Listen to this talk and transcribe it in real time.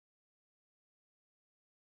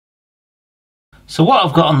So what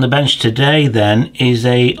I've got on the bench today then is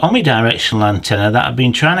a omnidirectional antenna that I've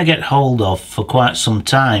been trying to get hold of for quite some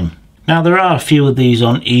time. Now there are a few of these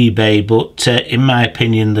on eBay, but in my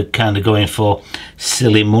opinion they're kind of going for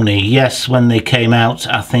silly money. Yes, when they came out,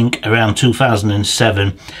 I think around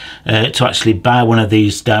 2007, to actually buy one of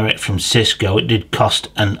these direct from Cisco, it did cost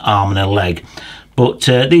an arm and a leg. But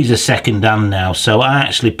these are second hand now, so I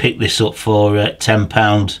actually picked this up for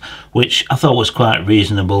 £10, which I thought was quite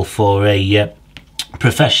reasonable for a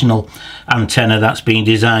professional antenna that's been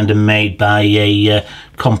designed and made by a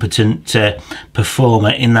competent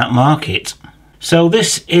performer in that market. So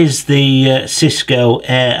this is the Cisco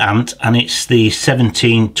Air-Ant, and it's the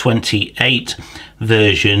 1728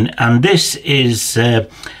 version, and this is an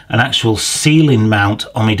actual ceiling mount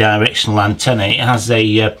omnidirectional antenna. It has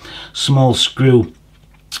a small screw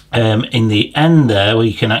in the end there where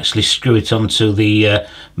you can actually screw it onto the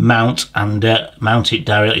mount and mount it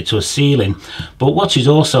directly to a ceiling. But what is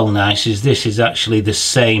also nice is this is actually the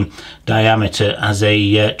same diameter as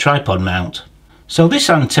a tripod mount. So this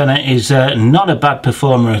antenna is not a bad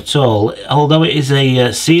performer at all, although it is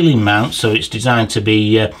a ceiling mount, so it's designed to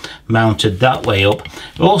be mounted that way up.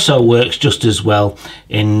 It also works just as well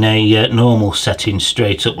in a normal setting,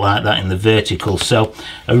 straight up like that in the vertical. So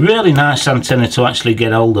a really nice antenna to actually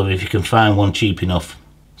get hold of if you can find one cheap enough.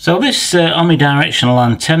 So this omnidirectional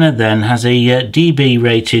antenna then has a dB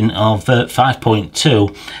rating of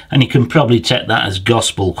 5.2, and you can probably take that as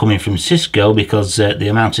gospel coming from Cisco because the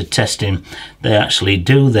amount of testing they actually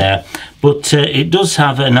do there. But it does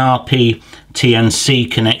have an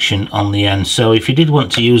RP-TNC connection on the end, so if you did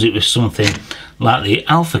want to use it with something like the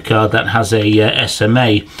Alpha card that has a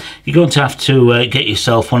SMA, you're going to have to get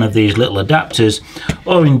yourself one of these little adapters,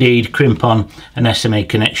 or indeed crimp on an SMA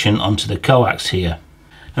connection onto the coax here.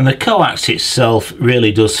 And the coax itself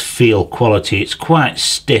really does feel quality. It's quite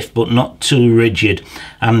stiff but not too rigid,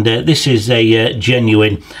 and this is a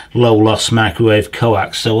genuine low loss microwave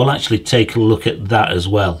coax, so we'll actually take a look at that as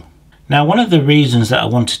well. Now one of the reasons that I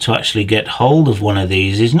wanted to actually get hold of one of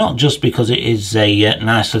these is not just because it is a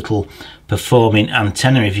nice little performing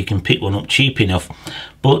antenna if you can pick one up cheap enough,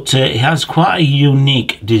 but it has quite a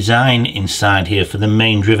unique design inside here for the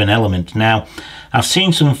main driven element. Now I've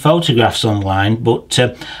seen some photographs online, but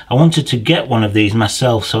I wanted to get one of these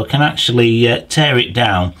myself so I can actually tear it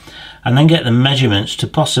down and then get the measurements to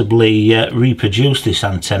possibly reproduce this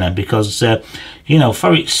antenna, because you know,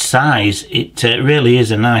 for its size it really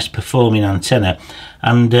is a nice performing antenna,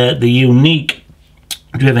 and the unique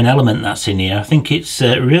driven element that's in here, I think it's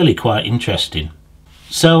really quite interesting.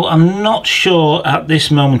 So I'm not sure at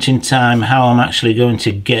this moment in time how I'm actually going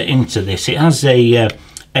to get into this. It has a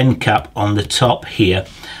end cap on the top here,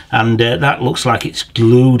 and that looks like it's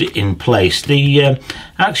glued in place. The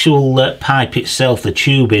actual pipe itself, the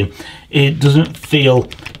tubing, it doesn't feel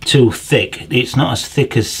too thick. It's not as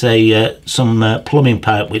thick as say some plumbing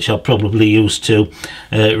pipe which I'll probably use to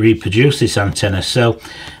reproduce this antenna. So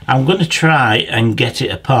I'm going to try and get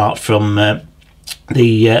it apart from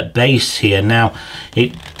the base here. Now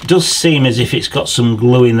it does seem as if it's got some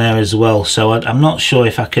glue in there as well, so I'm not sure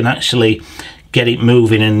if I can actually get it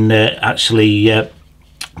moving and actually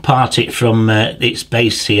part it from its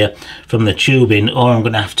base here from the tubing, or I'm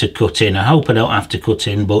going to have to cut in. I hope I don't have to cut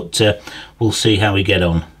in, but we'll see how we get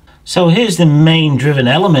on. So here's the main driven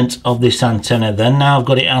element of this antenna then. Now I've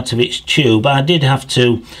got it out of its tube. I did have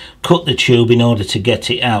to cut the tube in order to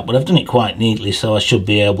get it out, but I've done it quite neatly, so I should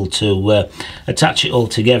be able to attach it all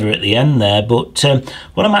together at the end there. But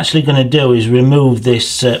what I'm actually going to do is remove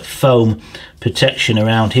this foam protection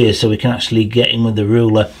around here so we can actually get in with the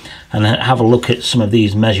ruler and have a look at some of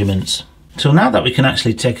these measurements. So now that we can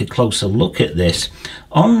actually take a closer look at this,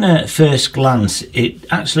 on first glance it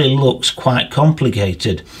actually looks quite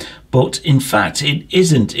complicated, but in fact it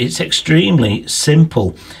isn't. It's extremely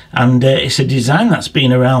simple, and it's a design that's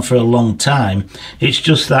been around for a long time. It's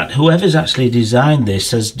just that whoever's actually designed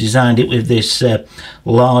this has designed it with this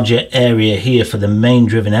larger area here for the main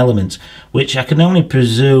driven element, which I can only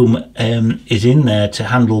presume is in there to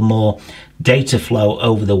handle more data flow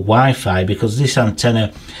over the Wi-Fi, because this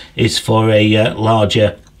antenna is for a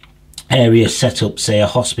larger area setup, say a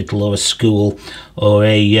hospital or a school or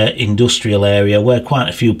a industrial area where quite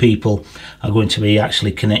a few people are going to be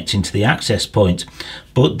actually connecting to the access point.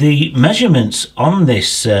 But the measurements on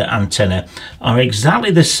this antenna are exactly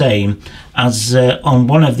the same as on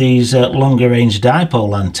one of these longer range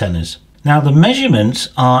dipole antennas. Now the measurements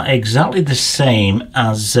are exactly the same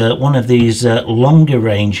as one of these longer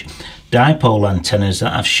range dipole antennas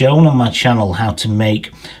that I've shown on my channel how to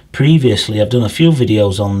make previously. I've done a few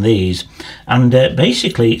videos on these, and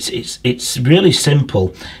basically it's really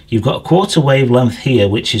simple. You've got a quarter wavelength here,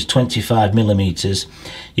 which is 25 millimeters.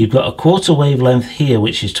 You've got a quarter wavelength here,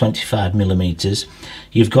 which is 25 millimeters.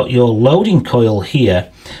 You've got your loading coil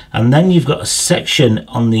here, and then you've got a section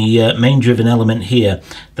on the main driven element here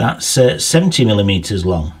that's 70 millimeters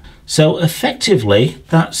long. So effectively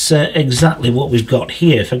that's exactly what we've got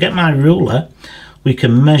here. If I get my ruler, we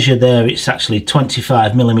can measure there. It's actually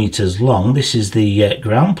 25 millimeters long. This is the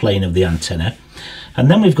ground plane of the antenna, and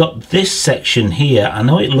then we've got this section here. I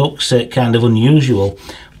know it looks kind of unusual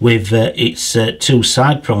with its two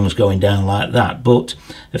side prongs going down like that, but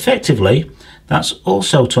effectively that's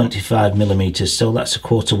also 25 millimeters, so that's a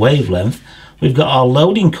quarter wavelength. We've got our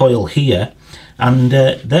loading coil here, and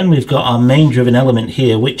then we've got our main driven element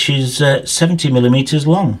here, which is 70 millimeters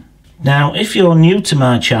long. Now, if you're new to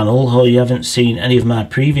my channel or you haven't seen any of my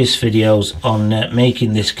previous videos on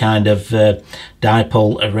making this kind of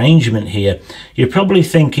dipole arrangement here, you're probably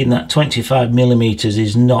thinking that 25 millimeters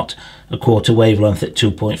is not a quarter wavelength at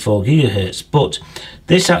 2.4 gigahertz, but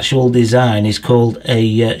this actual design is called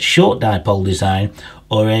a short dipole design,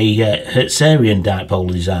 or a Hertzerian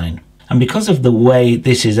dipole design. And because of the way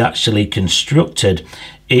this is actually constructed,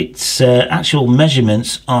 its actual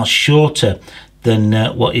measurements are shorter than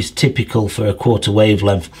what is typical for a quarter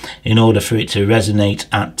wavelength in order for it to resonate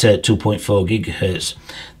at 2.4 gigahertz.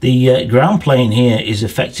 The ground plane here is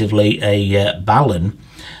effectively a balun,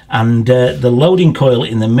 and the loading coil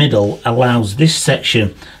in the middle allows this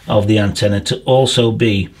section of the antenna to also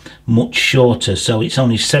be much shorter, so it's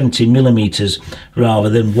only 70 millimeters rather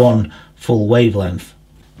than one full wavelength.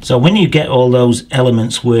 So when you get all those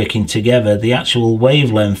elements working together, the actual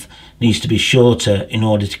wavelength needs to be shorter in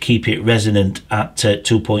order to keep it resonant at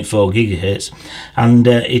 2.4 gigahertz, and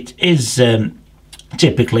it is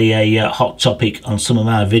typically a hot topic on some of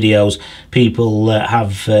my videos. People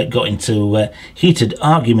have got into heated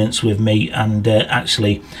arguments with me and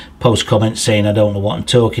actually post comments saying I don't know what I'm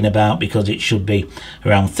talking about because it should be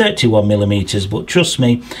around 31 millimeters. But trust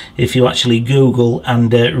me, if you actually Google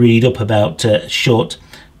and read up about short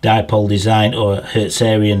dipole design or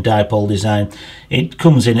Hertzerian dipole design, it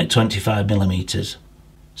comes in at 25 millimeters.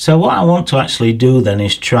 So what I want to actually do then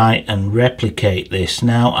is try and replicate this.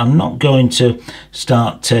 Now, I'm not going to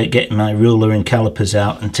start getting my ruler and calipers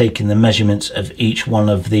out and taking the measurements of each one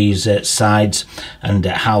of these sides and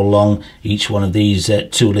how long each one of these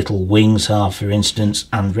two little wings are, for instance,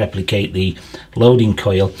 and replicate the loading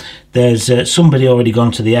coil. There's somebody already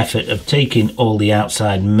gone to the effort of taking all the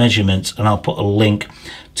outside measurements, and I'll put a link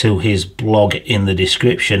to his blog in the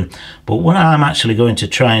description. But what I'm actually going to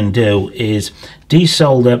try and do is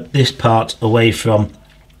desolder this part away from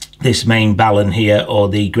this main balun here, or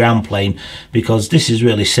the ground plane, because this is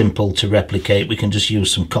really simple to replicate. We can just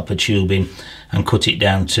use some copper tubing and cut it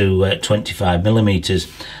down to 25 millimeters.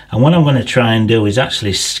 And what I'm going to try and do is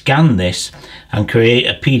actually scan this and create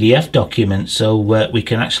a PDF document, so we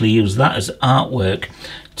can actually use that as artwork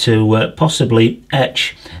to possibly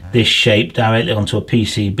etch this shape directly onto a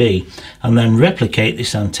PCB and then replicate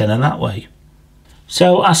this antenna that way.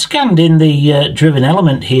 So I scanned in the driven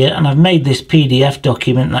element here, and I've made this PDF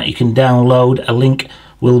document that you can download. A link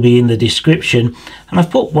will be in the description, and I've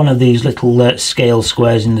put one of these little scale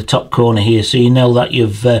squares in the top corner here, so you know that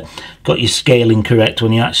you've got your scaling correct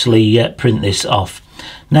when you actually print this off.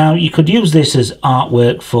 Now, you could use this as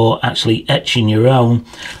artwork for actually etching your own,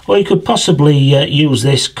 or you could possibly use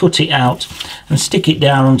this, cut it out and stick it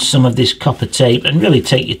down on some of this copper tape, and really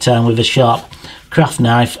take your time with a sharp craft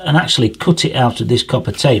knife and actually cut it out of this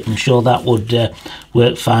copper tape. I'm sure that would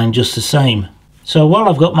work fine just the same. So while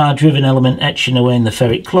I've got my driven element etching away in the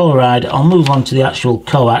ferric chloride, I'll move on to the actual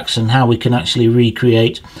coax and how we can actually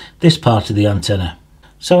recreate this part of the antenna.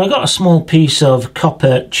 So I got a small piece of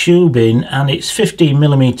copper tubing, and it's 15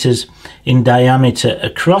 millimeters in diameter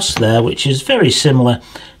across there, which is very similar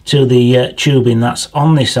to the tubing that's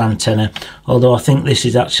on this antenna, although I think this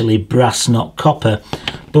is actually brass, not copper.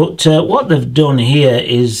 But what they've done here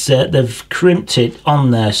is they've crimped it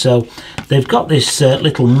on there, so they've got this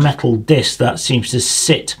little metal disc that seems to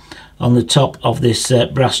sit on the top of this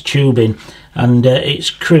brass tubing, and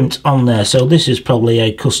it's crimped on there. So this is probably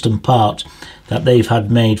a custom part that they've had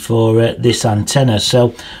made for this antenna.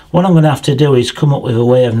 So what I'm going to have to do is come up with a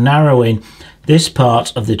way of narrowing this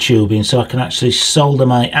part of the tubing so I can actually solder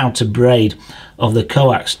my outer braid of the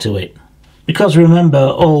coax to it. Because remember,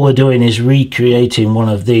 all we're doing is recreating one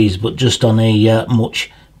of these, but just on a much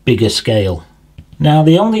bigger scale. Now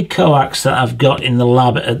the only coax that I've got in the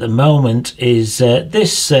lab at the moment is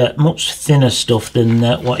this much thinner stuff than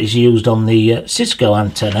what is used on the Cisco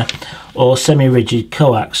antenna, or semi-rigid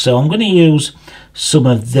coax. So I'm going to use some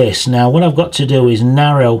of this. Now what I've got to do is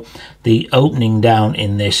narrow the opening down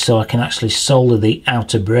in this so I can actually solder the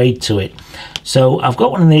outer braid to it. So I've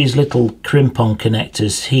got one of these little crimp-on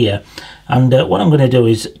connectors here, and what I'm going to do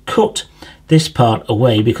is cut this part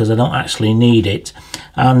away because I don't actually need it,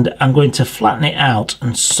 and I'm going to flatten it out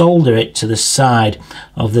and solder it to the side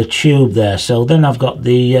of the tube there. So then I've got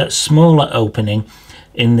the smaller opening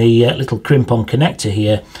in the little crimp-on connector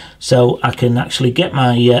here, so I can actually get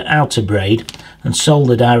my outer braid and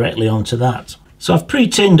solder directly onto that. So I've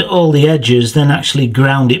pre-tinned all the edges, then actually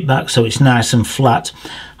ground it back so it's nice and flat.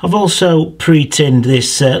 I've also pre-tinned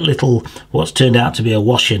this little, what's turned out to be a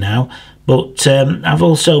washer now, but I've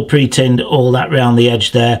also pre-tinned all that round the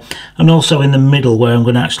edge there, and also in the middle where I'm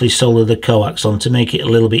going to actually solder the coax on to make it a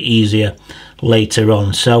little bit easier later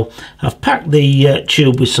on. So I've packed the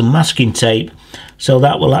tube with some masking tape, so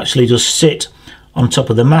that will actually just sit on top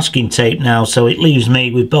of the masking tape now, so it leaves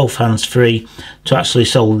me with both hands free to actually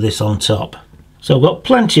solder this on top. So I've got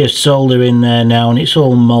plenty of solder in there now, and it's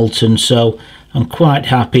all molten, so I'm quite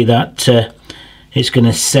happy that it's going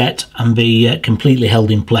to set and be completely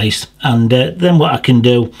held in place. And then what I can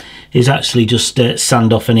do is actually just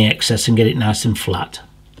sand off any excess and get it nice and flat.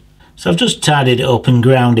 So I've just tidied it up and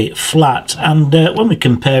ground it flat, and when we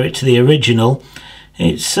compare it to the original,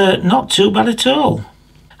 it's not too bad at all.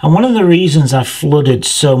 And one of the reasons I flooded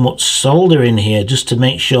so much solder in here, just to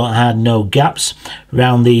make sure I had no gaps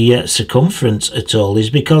around the circumference at all, is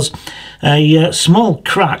because a small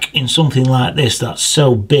crack in something like this that's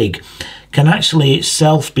so big can actually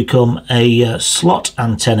itself become a slot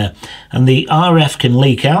antenna, and the RF can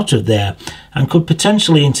leak out of there and could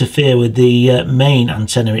potentially interfere with the main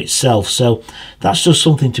antenna itself. So that's just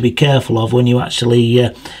something to be careful of when you're actually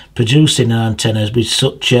producing antennas with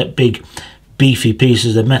such big beefy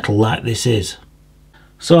pieces of metal like this is.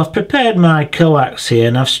 So I've prepared my coax here,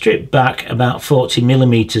 and I've stripped back about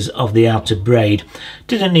 40mm of the outer braid.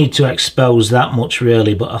 Didn't need to expose that much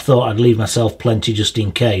really, but I thought I'd leave myself plenty just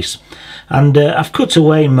in case. And I've cut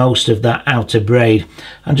away most of that outer braid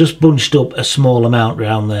and just bunched up a small amount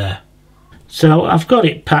round there. So I've got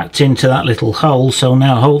it packed into that little hole, so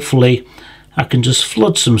now hopefully I can just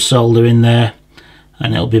flood some solder in there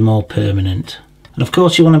and it'll be more permanent. And of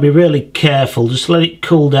course you want to be really careful, just let it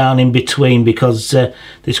cool down in between, because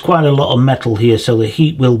there's quite a lot of metal here, so the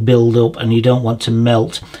heat will build up and you don't want to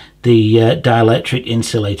melt the dielectric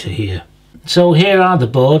insulator here. So here are the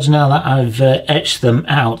boards now that I've etched them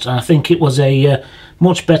out. I think it was a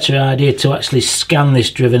much better idea to actually scan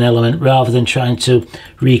this driven element rather than trying to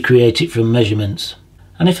recreate it from measurements.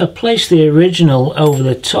 And if I place the original over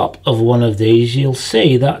the top of one of these, you'll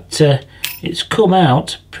see that it's come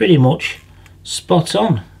out pretty much spot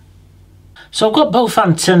on. So I've got both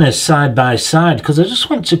antennas side by side because I just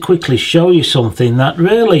want to quickly show you something that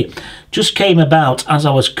really just came about as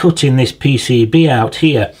I was cutting this PCB out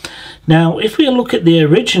here. Now if we look at the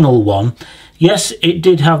original one, yes, it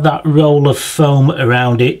did have that roll of foam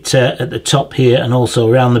around it at the top here and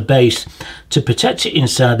also around the base to protect it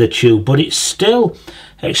inside the tube, but it's still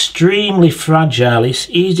extremely fragile. It's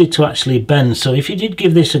easy to actually bend, so if you did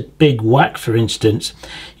give this a big whack, for instance,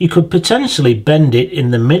 you could potentially bend it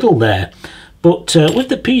in the middle there. But with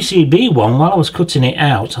the PCB one, while I was cutting it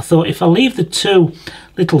out, I thought if I leave the two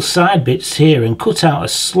little side bits here and cut out a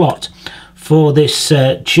slot for this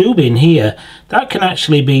tube in here, that can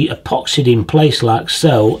actually be epoxied in place like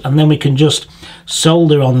so, and then we can just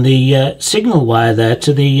solder on the signal wire there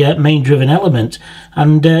to the main driven element.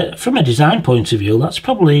 And from a design point of view, that's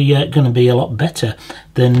probably going to be a lot better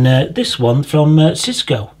than this one from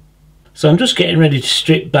Cisco. So I'm just getting ready to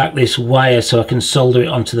strip back this wire so I can solder it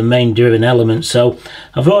onto the main driven element. So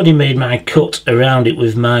I've already made my cut around it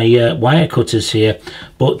with my wire cutters here,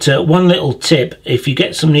 but one little tip: if you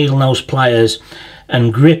get some needle nose pliers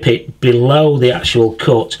and grip it below the actual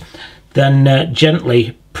cut, then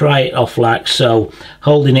gently pry it off like so,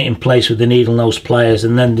 holding it in place with the needle nose pliers,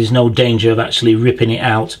 and then there's no danger of actually ripping it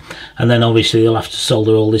out, and then obviously you'll have to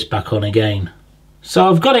solder all this back on again. So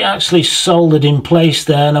I've got it actually soldered in place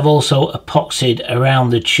there, and I've also epoxied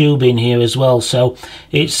around the tube in here as well, so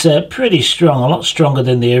it's pretty strong, a lot stronger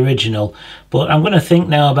than the original. But I'm going to think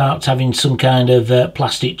now about having some kind of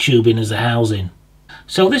plastic tubing as a housing.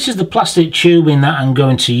 So this is the plastic tubing that I'm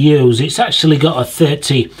going to use. It's actually got a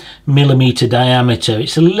 30mm diameter.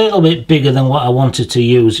 It's a little bit bigger than what I wanted to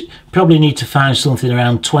use. Probably need to find something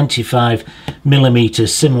around 25mm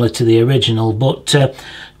similar to the original. But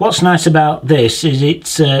what's nice about this is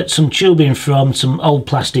it's some tubing from some old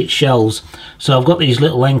plastic shelves. So I've got these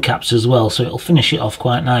little end caps as well, so it'll finish it off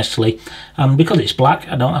quite nicely. And because it's black,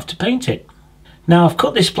 I don't have to paint it. Now I've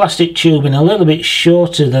cut this plastic tubing a little bit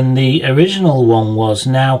shorter than the original one was.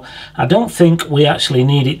 Now I don't think we actually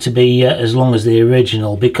need it to be as long as the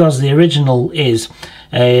original, because the original is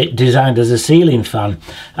designed as a ceiling fan,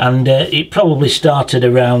 and it probably started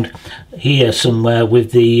around here somewhere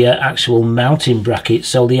with the actual mounting bracket,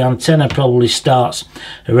 so the antenna probably starts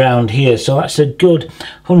around here, so that's a good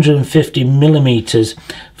 150mm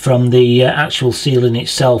from the actual ceiling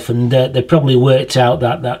itself, and they probably worked out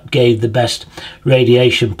that that gave the best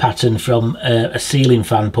radiation pattern from a ceiling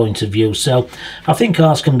fan point of view. So I think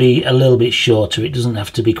ours can be a little bit shorter, it doesn't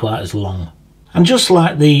have to be quite as long. And just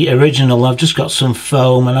like the original, I've just got some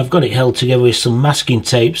foam and I've got it held together with some masking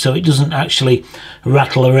tape so it doesn't actually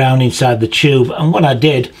rattle around inside the tube. And what I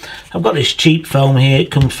did, I've got this cheap foam here. It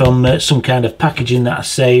comes from some kind of packaging that I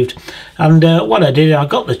saved. And what I did, I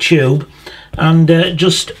got the tube and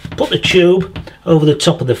just put the tube over the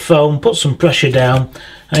top of the foam, put some pressure down,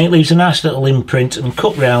 and it leaves a nice little imprint, and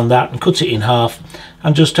cut round that and cut it in half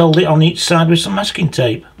and just hold it on each side with some masking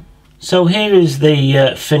tape. So here is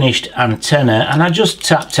the finished antenna, and I just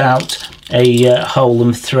tapped out a hole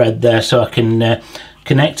and thread there so I can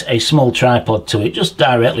connect a small tripod to it just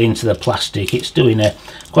directly into the plastic. It's doing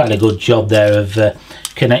quite a good job there of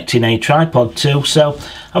connecting a tripod to. So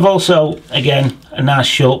I've also, again, a nice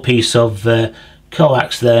short piece of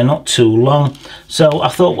coax there, not too long. So I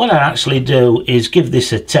thought what I'd actually do is give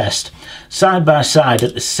this a test side by side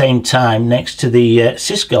at the same time next to the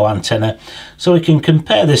Cisco antenna, so we can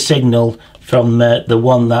compare the signal from the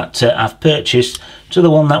one that I've purchased to the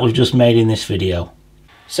one that we've just made in this video.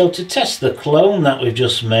 So to test the clone that we've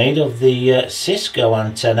just made of the Cisco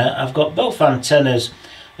antenna, I've got both antennas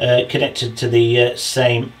connected to the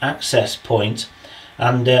same access point,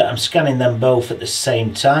 and I'm scanning them both at the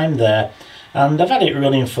same time there. And I've had it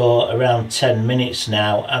running for around 10 minutes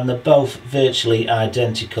now, and they're both virtually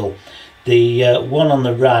identical. The one on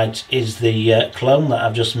the right is the clone that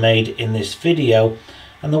I've just made in this video,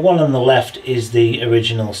 and the one on the left is the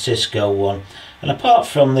original Cisco one. And apart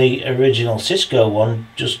from the original Cisco one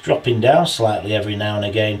just dropping down slightly every now and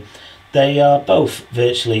again, they are both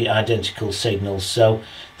virtually identical signals. So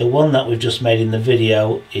the one that we've just made in the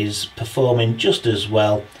video is performing just as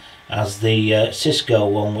well as the Cisco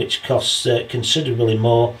one, which costs considerably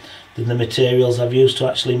more than the materials I've used to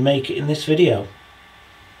actually make it in this video.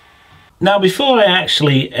 Now before I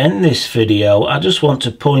actually end this video, I just want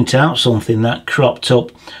to point out something that cropped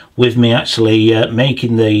up with me actually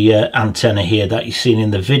making the antenna here that you've seen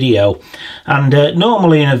in the video. And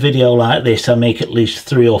normally in a video like this I make at least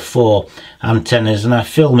 3 or 4 antennas, and I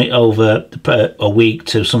film it over a week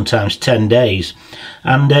to sometimes 10 days.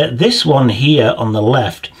 And this one here on the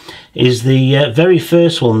left is the very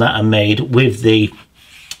first one that I made with the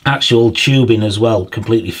actual tubing as well,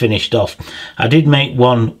 completely finished off. I did make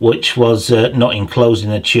one which was not enclosed in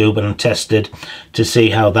a tube, and tested to see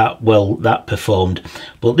how that performed.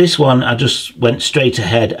 But this one I just went straight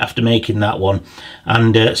ahead after making that one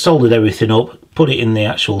and soldered everything up, put it in the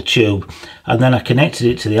actual tube, and then I connected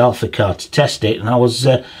it to the alpha card to test it, and I was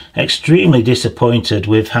extremely disappointed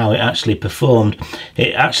with how it actually performed.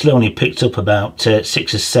 It actually only picked up about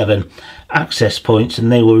 6 or 7 access points, and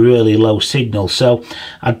they were really low signal. So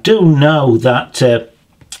I do know that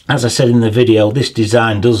as I said in the video, this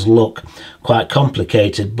design does look quite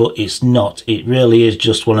complicated, but it's not. It really is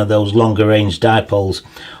just one of those longer range dipoles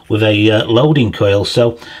with a loading coil.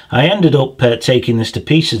 So I ended up taking this to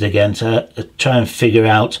pieces again to try and figure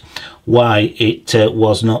out why it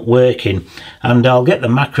was not working, and I'll get the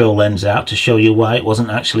macro lens out to show you why it wasn't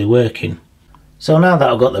actually working. So now that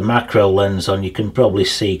I've got the macro lens on, you can probably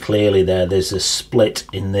see clearly there's a split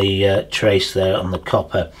in the trace there on the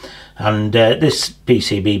copper. And this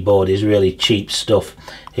PCB board is really cheap stuff.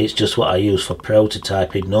 It's just what I use for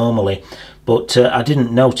prototyping normally. But I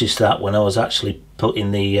didn't notice that when I was actually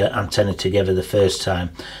putting the antenna together the first time.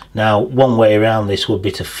 Now, one way around this would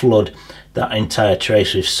be to flood that entire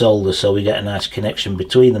trace with solder so we get a nice connection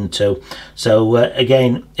between them two. So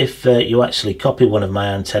again, if you actually copy one of my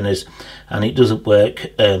antennas and it doesn't work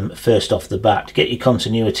first off the bat, get your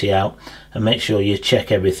continuity out and make sure you check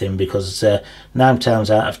everything, because 9 times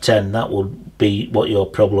out of 10 that will be what your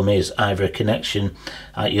problem is, either a connection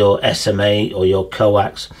at your SMA or your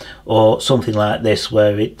coax, or something like this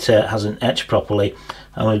where it hasn't etched properly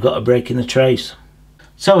and we've got a break in the trace.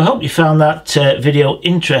 So I hope you found that video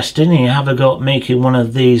interesting and you have a go at making one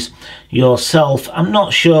of these yourself. I'm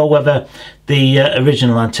not sure whether the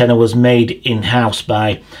original antenna was made in-house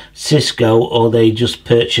by Cisco or they just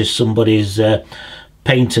purchased somebody's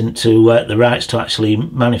patent to the rights to actually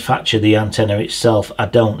manufacture the antenna itself. I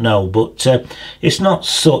don't know, but it's not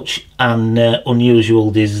such an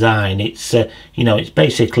unusual design. It's you know, it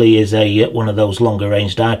basically is a one of those longer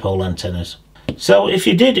range dipole antennas. So if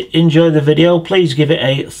you did enjoy the video, please give it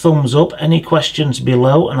a thumbs up. Any questions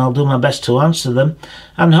below and I'll do my best to answer them,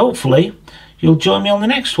 and hopefully you'll join me on the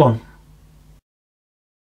next one.